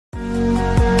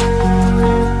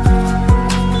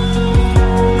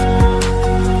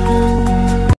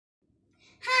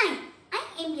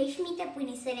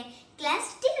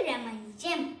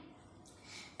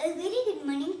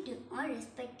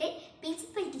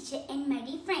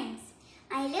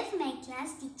love my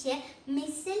class teacher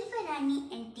Miss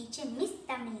Selvarani and teacher Miss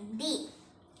Tamalindi.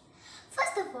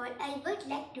 First of all, I would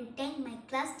like to thank my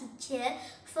class teacher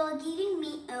for giving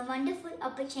me a wonderful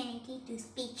opportunity to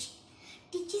speak.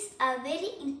 Teachers are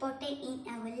very important in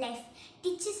our life.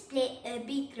 Teachers play a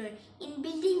big role in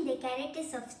building the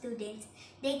characters of students.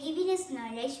 They give us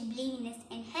knowledge, believe in us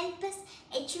and help us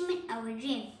achieve our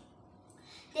dream.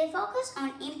 They focus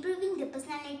on improving the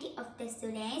personality of the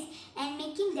students and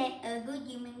making them a good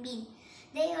human being.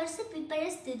 They also prepare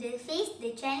us to face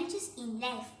the challenges in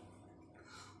life.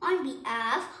 On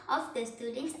behalf of the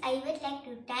students, I would like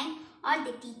to thank all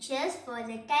the teachers for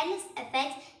the tireless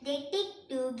efforts they take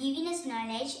to giving us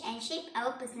knowledge and shape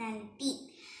our personality.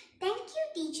 Thank you,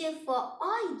 teacher, for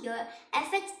all your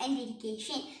efforts and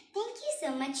dedication. Thank you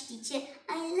so much, teacher.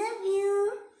 I love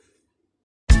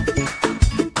you.